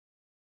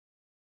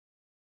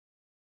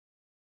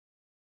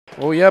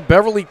Oh, yeah,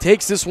 Beverly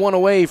takes this one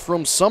away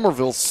from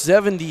Somerville,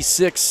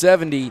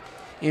 76-70.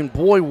 And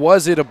boy,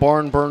 was it a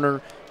barn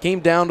burner.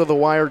 Came down to the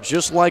wire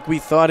just like we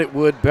thought it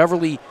would.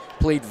 Beverly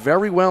played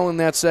very well in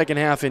that second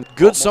half, and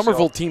good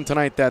Somerville team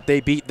tonight that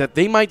they beat, that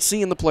they might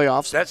see in the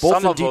playoffs. That both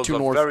in Somerville's D2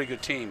 North. A very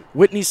good team.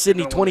 Whitney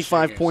Sidney,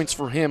 25 points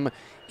for him,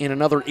 and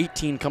another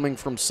 18 coming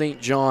from St.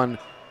 John.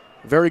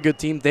 Very good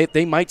team.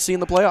 They might see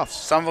in the playoffs.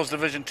 Somerville's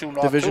Division II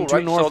North, Division too, II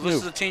right? North. So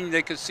this is a team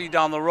they could see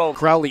down the road.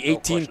 Crowley,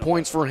 18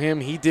 points for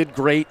him. He did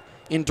great.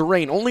 In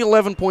Durain, only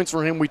 11 points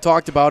for him. We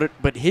talked about it,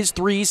 but his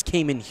threes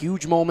came in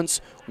huge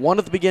moments. One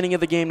at the beginning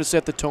of the game to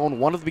set the tone,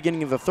 one at the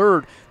beginning of the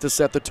third to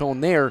set the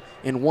tone there,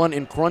 and one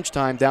in crunch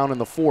time down in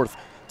the fourth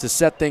to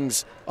set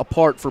things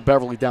apart for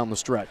Beverly down the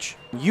stretch.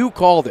 You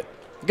called it.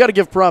 You got to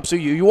give props to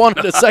you. You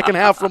wanted a second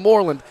half from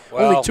Moreland.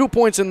 Well, only 2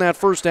 points in that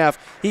first half.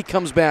 He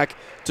comes back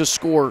to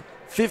score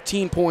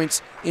 15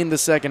 points in the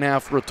second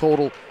half for a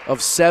total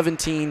of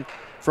 17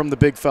 from the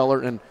big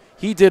feller, and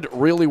he did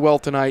really well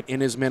tonight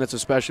in his minutes,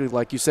 especially,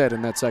 like you said,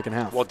 in that second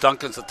half. Well,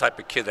 Duncan's the type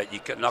of kid that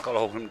you're not going to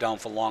hold him down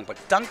for long. But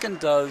Duncan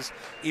does,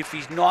 if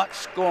he's not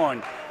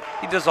scoring,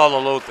 he does all the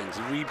little things.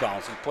 He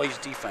rebounds. He plays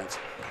defense.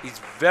 He's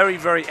very,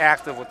 very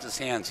active with his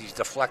hands. He's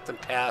deflecting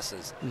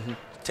passes,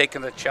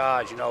 taking the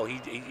charge. You know,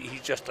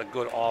 he's just a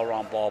good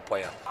all-around ball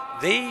player.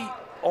 They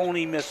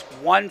only missed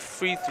one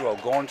free throw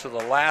going to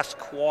the last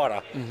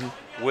quarter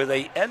where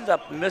they end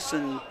up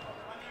missing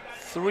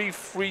 3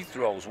 free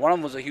throws. One of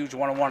them was a huge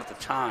 1-on-1 at the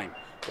time,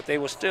 but they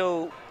were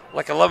still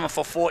like 11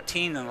 for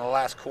 14 in the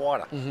last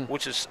quarter,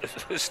 which is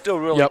still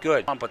really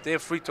good. But their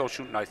free throw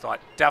shooting, I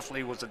thought,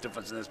 definitely was the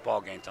difference in this ball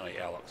game tonight,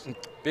 Alex.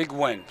 Big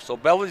win. So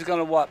Beverly's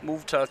going to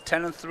move to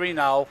 10-3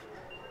 now.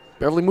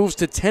 Beverly moves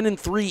to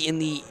 10-3 in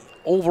the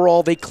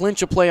overall. They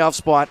clinch a playoff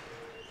spot.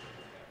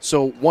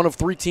 So one of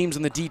 3 teams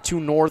in the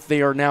D2 North.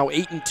 They are now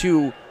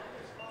 8-2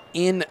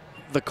 in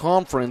the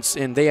conference,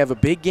 and they have a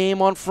big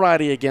game on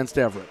Friday against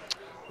Everett.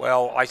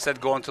 Well, I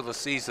said going to the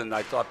season,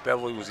 I thought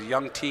Beverly was a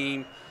young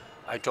team.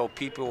 I told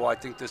people I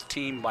think this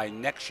team by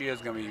next year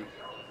is going to be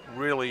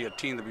really a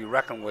team to be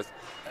reckoned with.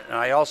 And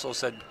I also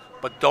said,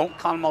 but don't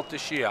count them out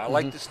this year. I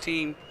like this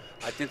team.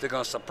 I think they're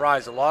going to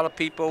surprise a lot of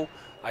people.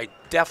 I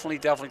definitely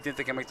think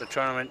they can make the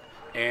tournament.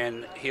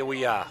 And here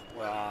we are.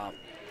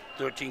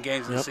 13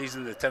 games in the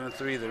season. They're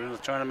 10-3. They're in the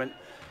tournament.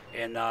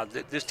 And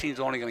this team's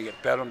only going to get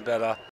better and better.